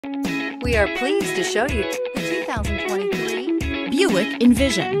We are pleased to show you the 2023 Buick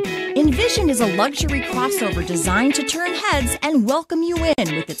Envision. Envision is a luxury crossover designed to turn heads and welcome you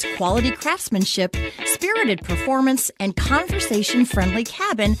in with its quality craftsmanship, spirited performance, and conversation-friendly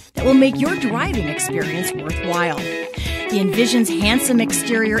cabin that will make your driving experience worthwhile. The Envision's handsome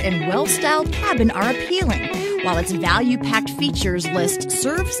exterior and well-styled cabin are appealing, while its value-packed features list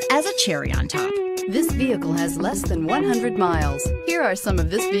serves as a cherry on top. This vehicle has less than 100 miles. Here are some of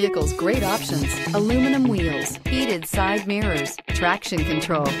this vehicle's great options: aluminum wheels, heated side mirrors, traction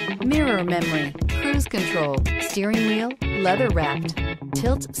control, mirror memory, cruise control, steering wheel leather wrapped,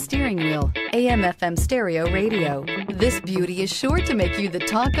 tilt steering wheel, AM/FM stereo radio. This beauty is sure to make you the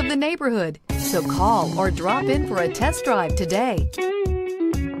talk of the neighborhood. So call or drop in for a test drive today.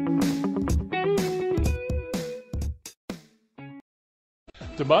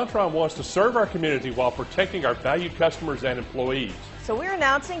 DeMontrond wants to serve our community while protecting our valued customers and employees. So we're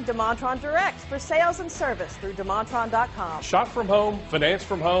announcing DeMontrond Direct for sales and service through DeMontrond.com. Shop from home, finance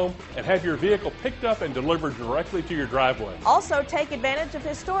from home, and have your vehicle picked up and delivered directly to your driveway. Also, take advantage of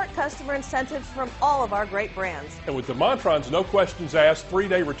historic customer incentives from all of our great brands. And with DeMontrond's no questions asked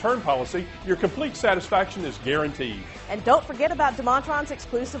 3-day return policy, your complete satisfaction is guaranteed. And don't forget about DeMontrond's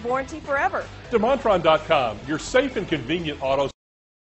exclusive warranty forever. DeMontrond.com, your safe and convenient auto